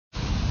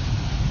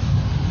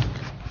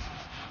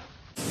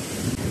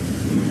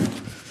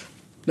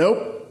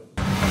Nope.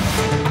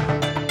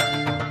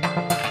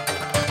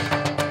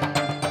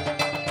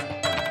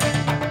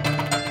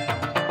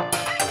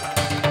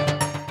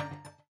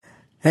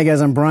 Hey guys,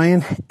 I'm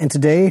Brian, and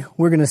today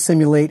we're going to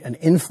simulate an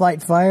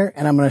in-flight fire,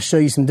 and I'm going to show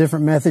you some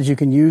different methods you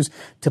can use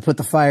to put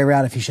the fire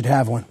out if you should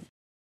have one.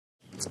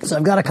 So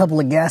I've got a couple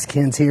of gas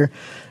cans here.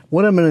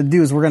 What I'm going to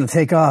do is we're going to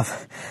take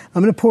off.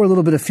 I'm going to pour a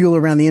little bit of fuel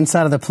around the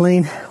inside of the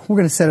plane. We're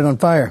going to set it on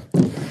fire.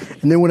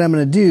 And then what I'm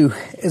going to do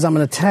is I'm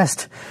going to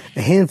test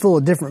a handful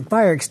of different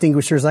fire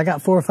extinguishers. I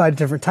got 4 or 5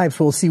 different types.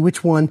 We'll see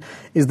which one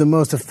is the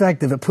most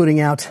effective at putting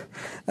out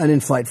an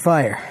in-flight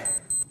fire.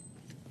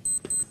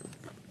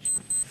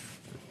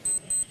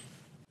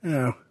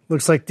 Oh,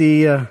 looks like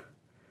the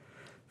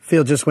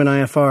field just went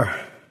IFR.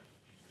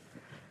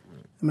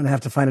 I'm going to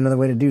have to find another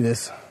way to do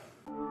this.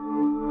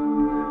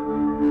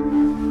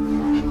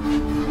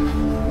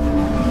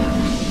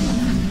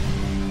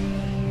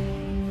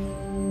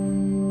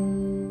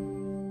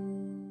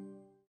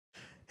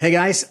 Hey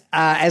guys,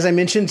 as I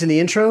mentioned in the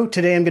intro,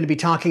 today I'm going to be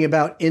talking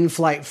about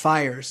in-flight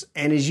fires.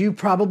 And as you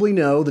probably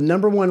know, the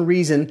 #1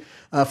 reason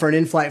for an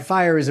in-flight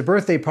fire is a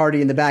birthday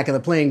party in the back of the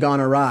plane gone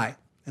awry.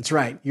 That's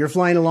right. You're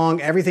flying along,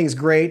 everything's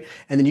great,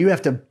 and then you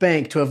have to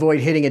bank to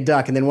avoid hitting a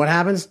duck. And then what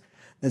happens?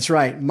 That's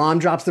right. Mom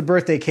drops the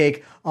birthday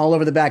cake all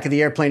over the back of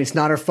the airplane. It's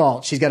not her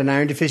fault. She's got an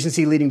iron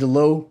deficiency leading to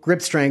low grip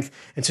strength,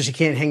 and so she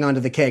can't hang on to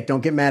the cake.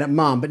 Don't get mad at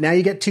Mom. But now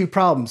you get 2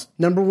 problems.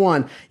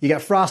 #1, you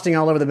got frosting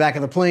all over the back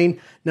of the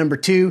plane.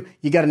 #2,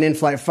 you got an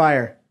in-flight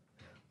fire.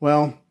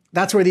 Well,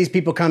 that's where these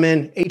people come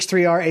in.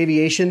 H3R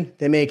Aviation.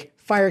 They make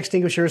fire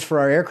extinguishers for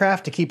our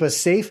aircraft to keep us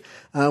safe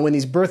when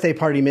these birthday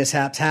party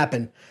mishaps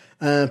happen.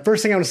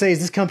 First thing I want to say is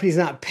this company is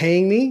not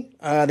paying me.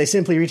 They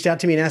simply reached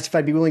out to me and asked if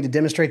I'd be willing to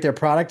demonstrate their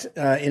product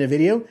in a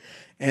video.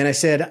 And I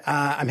said,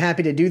 I'm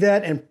happy to do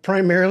that. And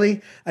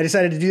primarily, I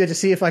decided to do that to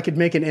see if I could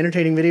make an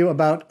entertaining video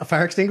about a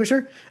fire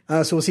extinguisher.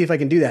 So we'll see if I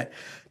can do that.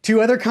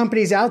 2 other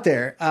companies out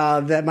there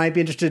that might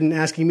be interested in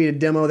asking me to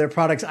demo their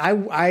products.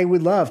 I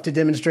would love to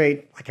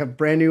demonstrate like a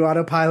brand new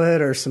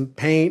autopilot or some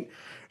paint,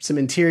 some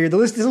interior. The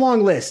list is a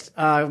long list.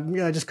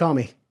 Just call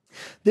me.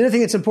 The other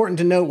thing that's important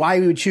to note why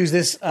we would choose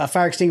this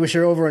fire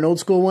extinguisher over an old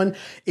school one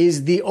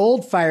is the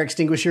old fire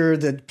extinguisher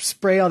that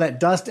spray all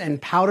that dust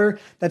and powder,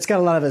 that's got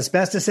a lot of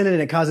asbestos in it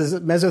and it causes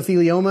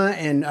mesothelioma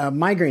and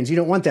migraines. You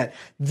don't want that.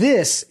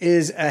 This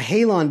is a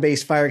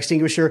halon-based fire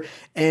extinguisher,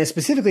 and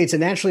specifically it's a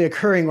naturally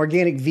occurring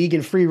organic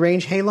vegan free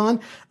range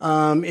halon.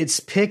 It's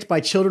picked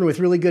by children with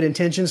really good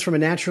intentions from a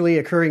naturally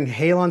occurring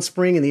halon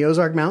spring in the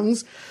Ozark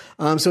Mountains.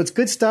 So it's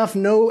good stuff,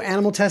 no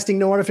animal testing,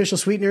 no artificial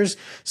sweeteners.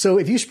 So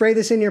if you spray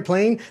this in your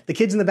plane, the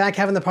kids in the back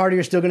having the party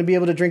are still going to be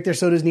able to drink their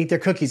sodas and eat their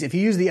cookies. If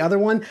you use the other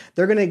one,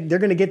 they're going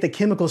to get the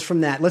chemicals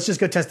from that. Let's just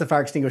go test the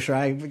fire extinguisher.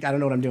 I don't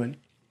know what I'm doing.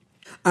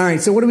 All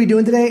right, so what are we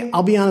doing today?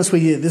 I'll be honest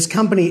with you. This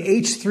company,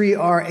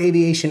 H3R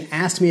Aviation,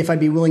 asked me if I'd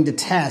be willing to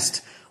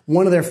test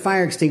one of their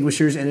fire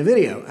extinguishers in a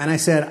video. And I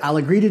said, I'll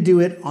agree to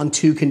do it on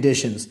 2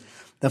 conditions.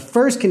 The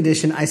first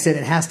condition, I said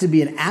it has to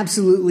be an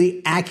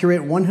absolutely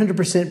accurate,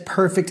 100%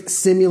 perfect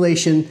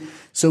simulation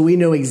so we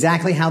know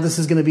exactly how this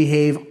is going to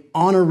behave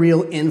on a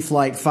real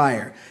in-flight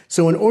fire.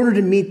 So in order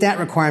to meet that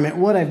requirement,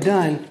 what I've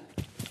done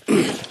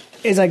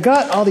is I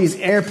got all these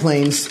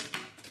airplanes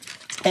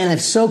and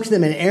I've soaked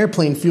them in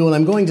airplane fuel and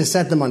I'm going to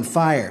set them on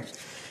fire.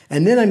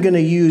 And then I'm going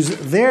to use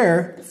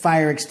their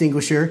fire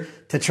extinguisher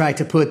to try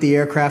to put the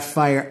aircraft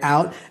fire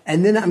out.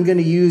 And then I'm going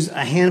to use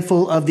a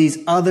handful of these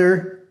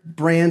other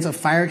brands of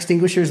fire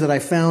extinguishers that I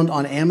found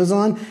on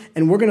Amazon,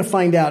 and we're going to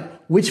find out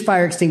which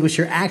fire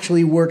extinguisher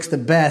actually works the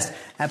best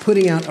at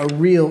putting out a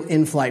real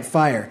in-flight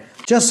fire.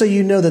 Just so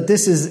you know that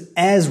this is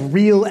as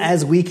real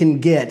as we can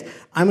get,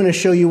 I'm going to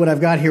show you what I've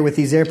got here with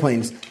these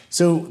airplanes.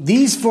 So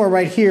these 4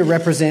 right here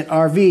represent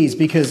RVs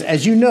because,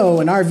 as you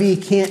know, an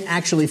RV can't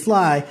actually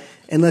fly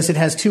unless it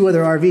has 2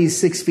 other RVs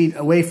 6 feet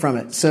away from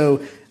it.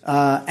 So,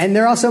 and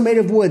they're also made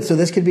of wood, so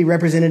this could be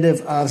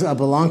representative of a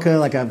Belanca,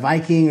 like a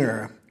Viking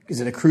or is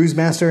it a Cruise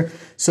Master?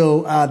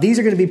 So these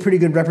are going to be pretty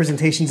good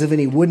representations of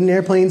any wooden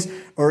airplanes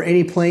or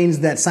any planes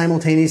that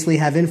simultaneously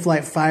have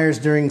in-flight fires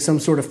during some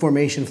sort of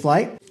formation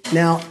flight.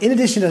 Now, in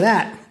addition to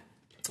that,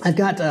 I've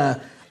got a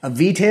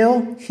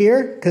V-tail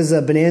here because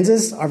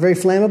Bonanzas are very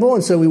flammable,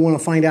 and so we want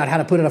to find out how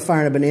to put out a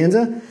fire in a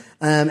Bonanza.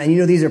 And you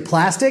know these are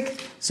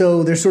plastic,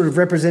 so they're sort of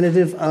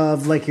representative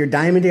of like your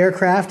diamond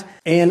aircraft.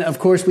 And of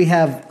course we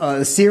have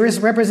Cirrus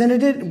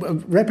represented.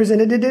 It's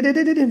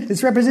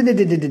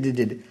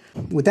represented.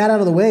 With that out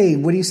of the way,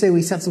 what do you say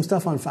we set some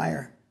stuff on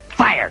fire?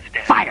 Fire!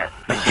 Fire!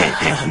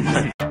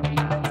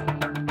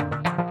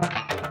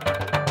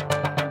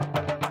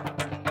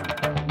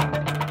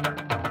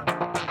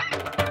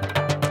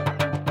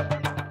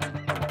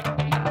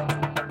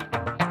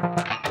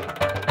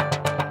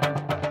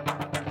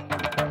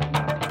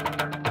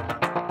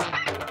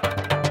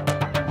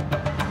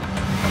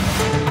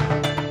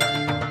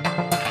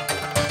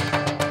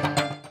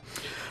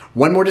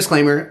 One more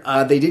disclaimer,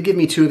 they did give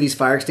me 2 of these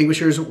fire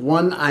extinguishers.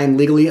 One I'm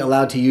legally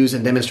allowed to use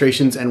in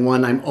demonstrations and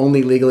one I'm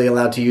only legally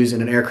allowed to use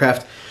in an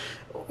aircraft.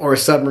 or a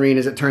submarine,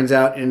 as it turns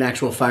out, in an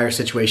actual fire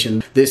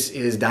situation. This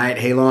is Diet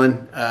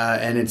Halon,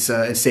 and it's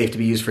safe to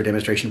be used for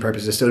demonstration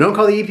purposes. So don't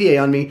call the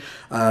EPA on me.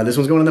 This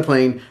one's going on the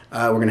plane.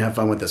 We're going to have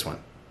fun with this one.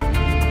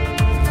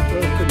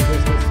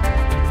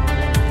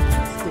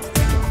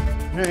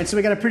 All right, so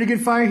we got a pretty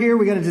good fire here.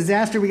 We got a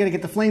disaster. We got to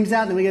get the flames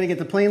out, and then we got to get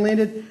the plane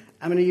landed.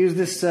 I'm going to use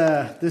this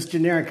this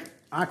generic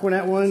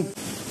Aquanet one.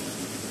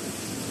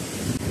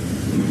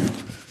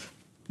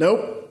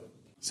 Nope.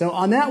 So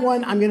on that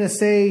one, I'm going to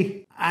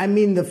say, I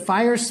mean, the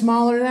fire's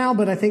smaller now,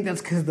 but I think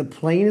that's because the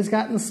plane has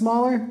gotten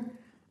smaller.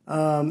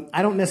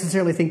 I don't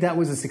necessarily think that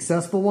was a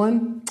successful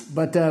one,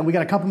 but we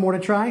got a couple more to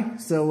try.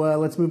 So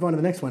let's move on to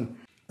the next one.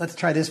 Let's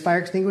try this fire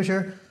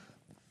extinguisher.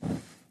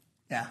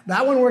 Yeah,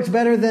 that one works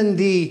better than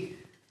the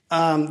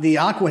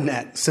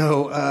Aquanet.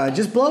 So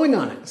just blowing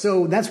on it.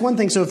 So that's one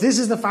thing. So if this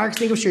is the fire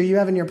extinguisher you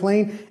have in your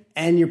plane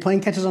and your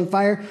plane catches on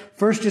fire,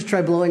 first just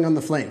try blowing on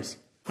the flames.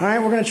 All right,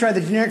 we're going to try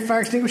the generic fire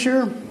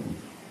extinguisher.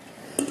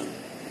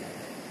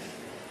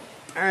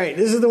 All right,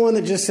 this is the one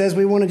that just says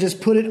we want to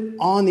just put it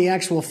on the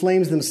actual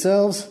flames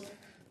themselves.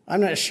 I'm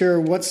not sure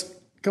what's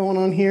going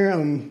on here.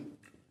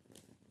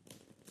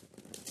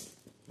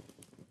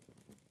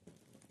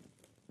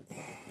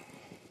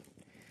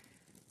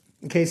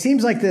 Okay, it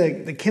seems like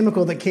the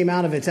chemical that came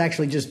out of it's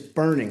actually just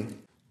burning.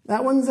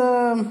 That one's,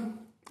 I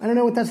don't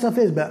know what that stuff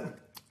is, but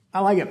I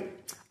like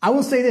it. I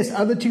will say this,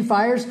 of the two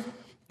fires,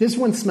 this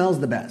one smells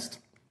the best.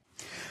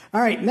 All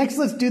right, next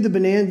let's do the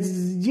bonanza.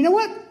 You know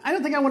what? I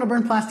don't think I want to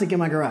burn plastic in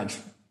my garage.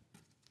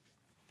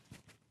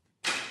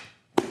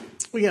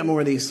 We got more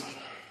of these.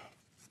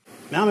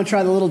 Now I'm going to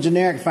try the little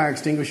generic fire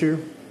extinguisher.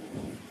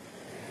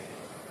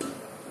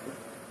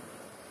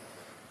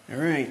 All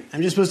right,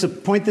 I'm just supposed to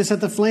point this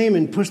at the flame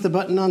and push the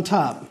button on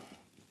top.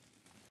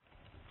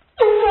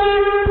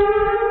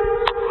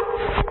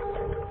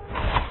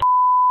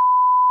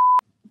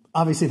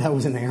 Obviously that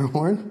was an air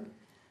horn.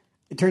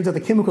 It turns out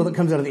the chemical that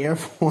comes out of the air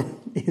horn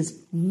is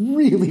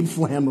really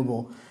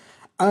flammable.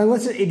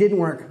 It didn't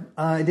work.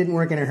 It didn't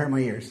work and it hurt my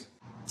ears.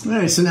 All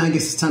right, so now I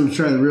guess it's time to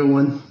try the real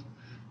one.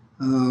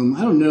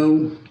 I don't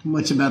know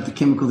much about the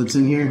chemical that's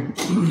in here.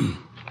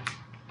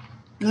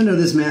 I know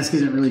this mask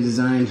isn't really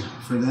designed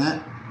for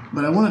that,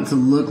 but I want it to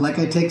look like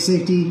I take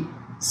safety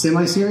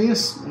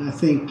semi-serious. And I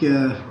think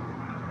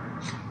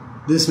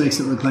this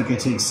makes it look like I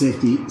take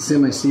safety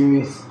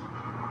semi-serious.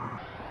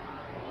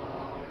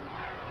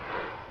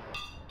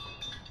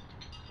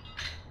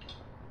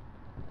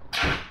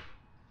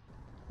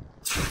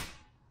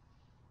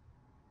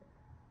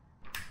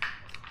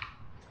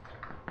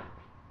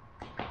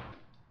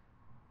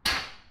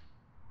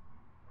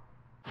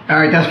 All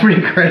right, that's pretty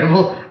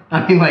incredible.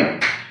 I mean,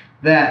 like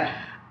that.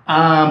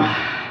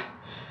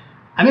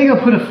 I may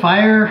go put a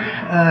fire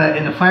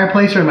in the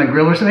fireplace or in my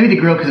grill or something. Maybe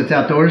the grill because it's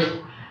outdoors,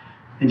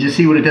 and just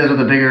see what it does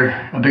with a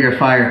bigger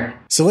fire.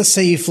 So let's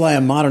say you fly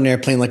a modern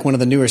airplane like one of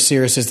the newer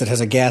Cirruses that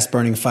has a gas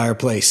burning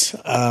fireplace.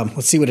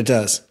 Let's see what it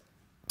does.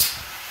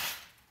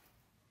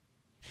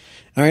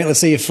 All right, let's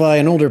say you fly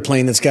an older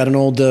plane that's got an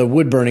old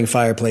wood burning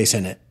fireplace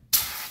in it.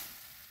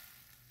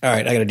 All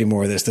right, I got to do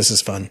more of this. This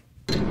is fun.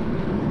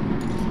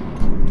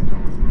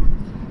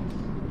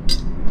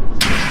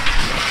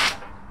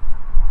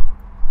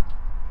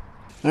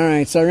 All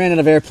right, so I ran out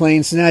of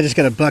airplanes, so now I just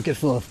got a bucket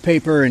full of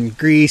paper and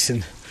grease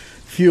and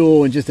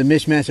fuel and just a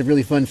mishmash of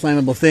really fun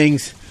flammable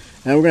things.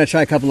 And we're going to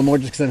try a couple of more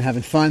just because I'm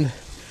having fun.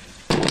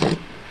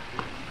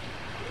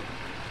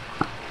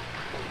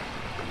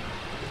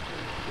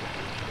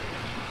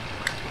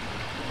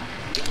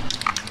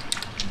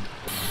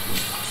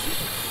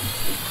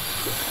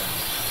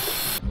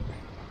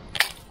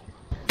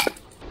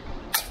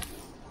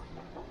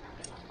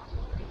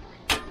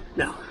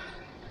 No.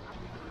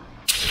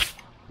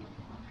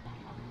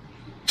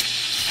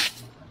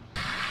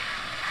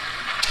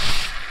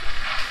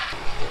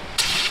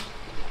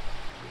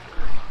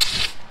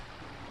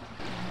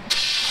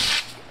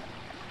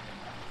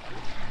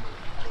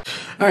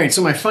 All right,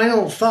 so my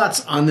final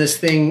thoughts on this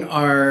thing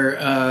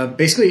are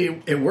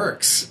basically it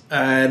works.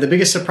 The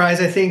biggest surprise,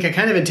 I think, I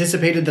kind of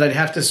anticipated that I'd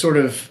have to sort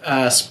of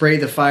spray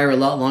the fire a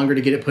lot longer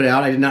to get it put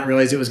out. I did not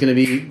realize it was going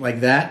to be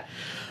like that.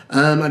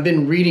 I've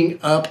been reading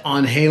up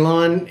on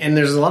Halon, and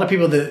there's a lot of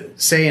people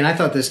that say, and I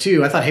thought this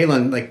too, I thought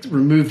Halon like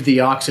removed the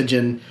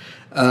oxygen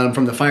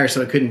from the fire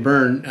so it couldn't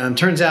burn.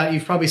 Turns out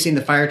you've probably seen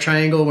the fire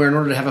triangle where in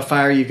order to have a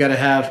fire, you've got to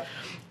have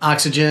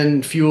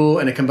oxygen, fuel,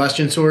 and a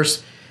combustion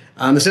source.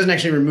 This doesn't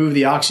actually remove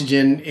the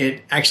oxygen.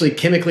 It actually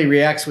chemically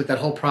reacts with that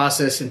whole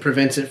process and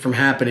prevents it from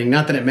happening.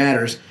 Not that it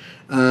matters,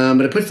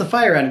 but it puts the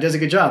fire out. It does a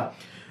good job.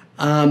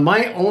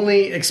 My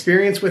only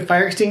experience with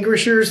fire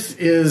extinguishers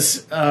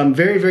is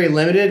very, very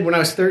limited. When I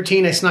was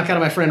 13, I snuck out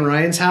of my friend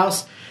Ryan's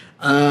house,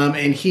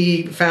 and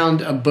he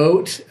found a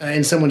boat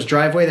in someone's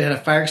driveway that had a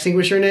fire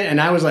extinguisher in it. And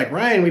I was like,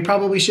 Ryan, we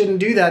probably shouldn't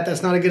do that.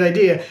 That's not a good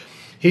idea.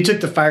 He took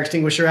the fire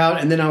extinguisher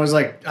out, and then I was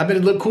like, I bet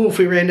it'd look cool if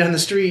we ran down the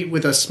street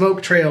with a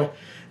smoke trail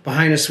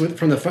behind us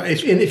from the fire.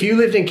 If you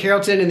lived in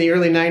Carrollton in the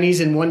early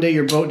 90s and one day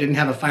your boat didn't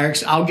have a fire,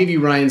 I'll give you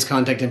Ryan's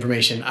contact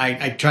information.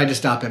 I tried to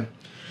stop him.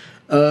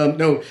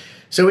 No.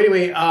 So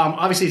anyway,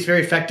 obviously it's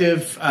very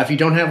effective. If you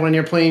don't have one in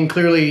your plane,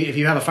 clearly if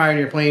you have a fire in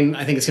your plane,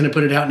 I think it's going to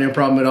put it out no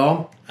problem at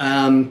all.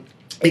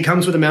 It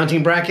comes with a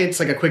mounting bracket. It's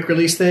like a quick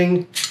release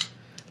thing.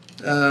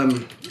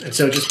 And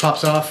so it just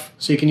pops off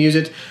so you can use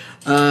it.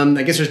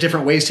 I guess there's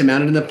different ways to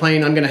mount it in the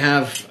plane. I'm going to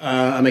have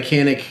a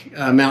mechanic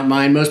mount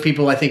mine. Most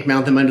people, I think,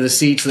 mount them under the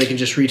seat so they can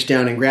just reach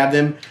down and grab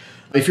them.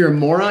 If you're a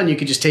moron, you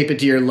could just tape it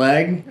to your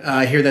leg.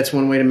 Here, that's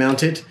one way to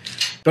mount it.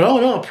 But all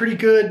in all, pretty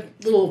good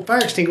little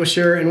fire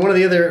extinguisher. And one of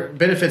the other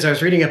benefits I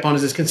was reading up on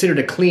is it's considered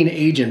a clean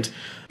agent.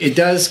 It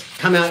does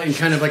come out in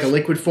kind of like a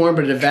liquid form,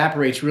 but it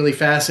evaporates really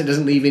fast. It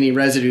doesn't leave any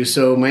residue.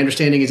 So my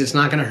understanding is it's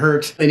not going to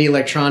hurt any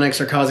electronics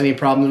or cause any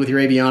problems with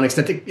your avionics.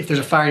 I think if there's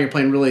a fire in your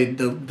plane, really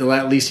the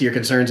least of your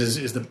concerns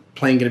is the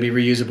plane going to be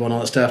reusable and all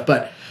that stuff.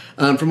 But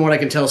from what I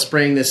can tell,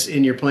 spraying this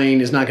in your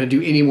plane is not going to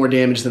do any more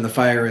damage than the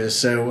fire is.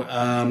 So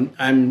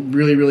I'm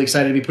really, really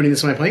excited to be putting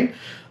this on my plane.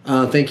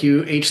 Thank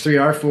you,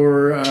 H3R,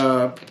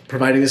 for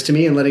providing this to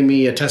me and letting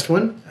me test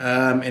one.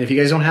 And if you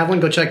guys don't have one,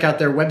 go check out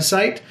their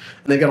website.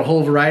 They've got a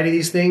whole variety of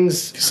these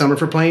things. Some are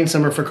for planes,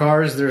 some are for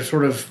cars. They're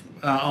sort of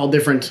all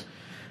different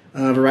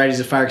varieties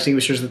of fire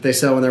extinguishers that they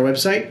sell on their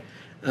website.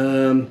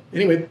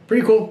 Anyway,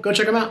 pretty cool. Go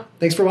check them out.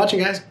 Thanks for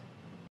watching, guys.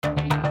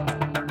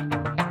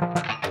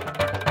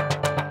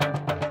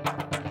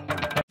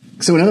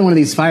 So another one of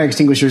these fire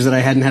extinguishers that I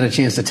hadn't had a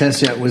chance to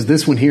test yet was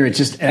this one here. It's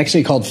just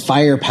actually called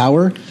Fire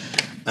Power.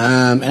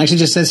 It actually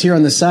just says here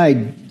on the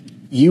side,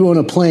 you own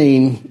a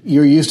plane,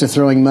 you're used to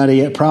throwing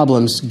money at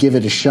problems, give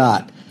it a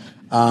shot.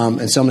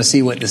 And so I'm going to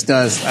see what this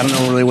does. I don't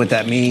know really what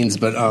that means,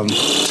 but I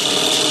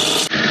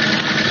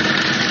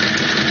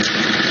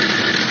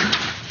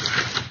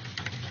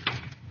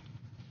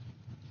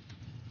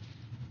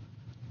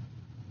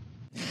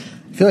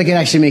feel like it's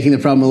actually making the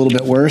problem a little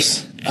bit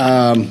worse.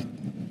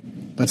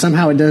 But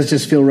somehow it does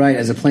just feel right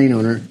as a plane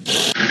owner.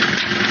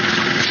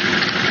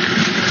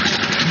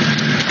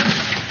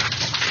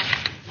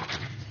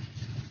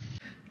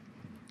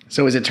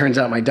 So as it turns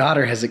out, my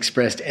daughter has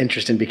expressed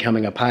interest in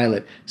becoming a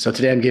pilot. So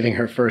today I'm giving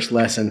her first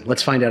lesson.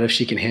 Let's find out if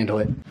she can handle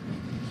it.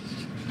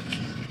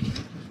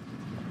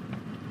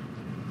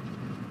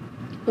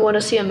 Want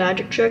to see a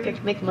magic trick? I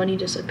can make money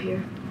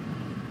disappear.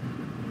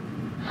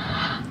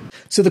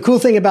 So the cool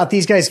thing about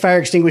these guys' fire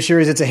extinguisher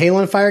is it's a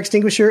Halon fire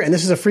extinguisher, and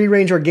this is a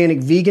free-range organic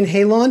vegan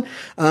Halon.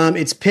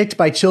 It's picked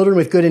by children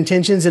with good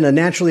intentions in a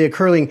naturally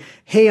occurring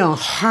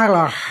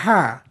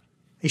Halon.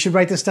 You should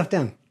write this stuff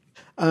down.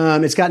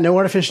 It's got no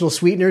artificial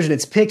sweeteners, and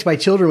it's picked by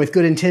children with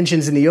good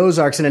intentions in the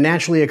Ozarks in a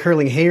naturally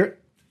occurring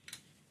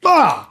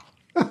Of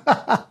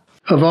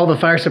all the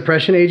fire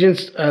suppression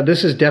agents,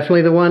 this is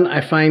definitely the one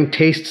I find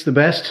tastes the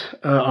best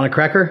on a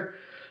cracker.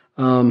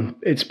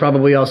 It's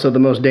probably also the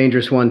most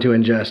dangerous one to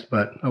ingest,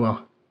 but oh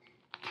well.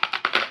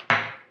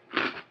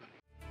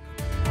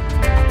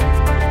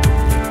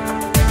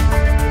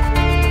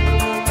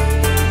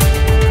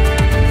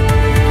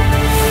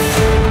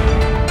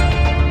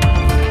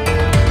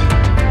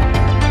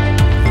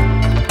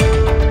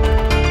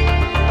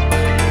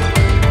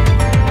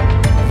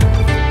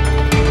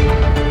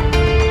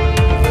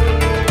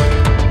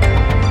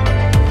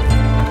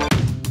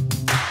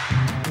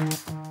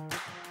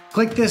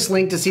 Click this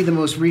link to see the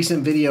most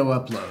recent video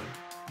upload.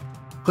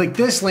 Click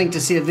this link to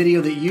see a video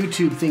that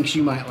YouTube thinks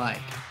you might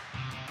like.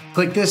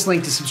 Click this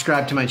link to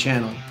subscribe to my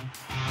channel.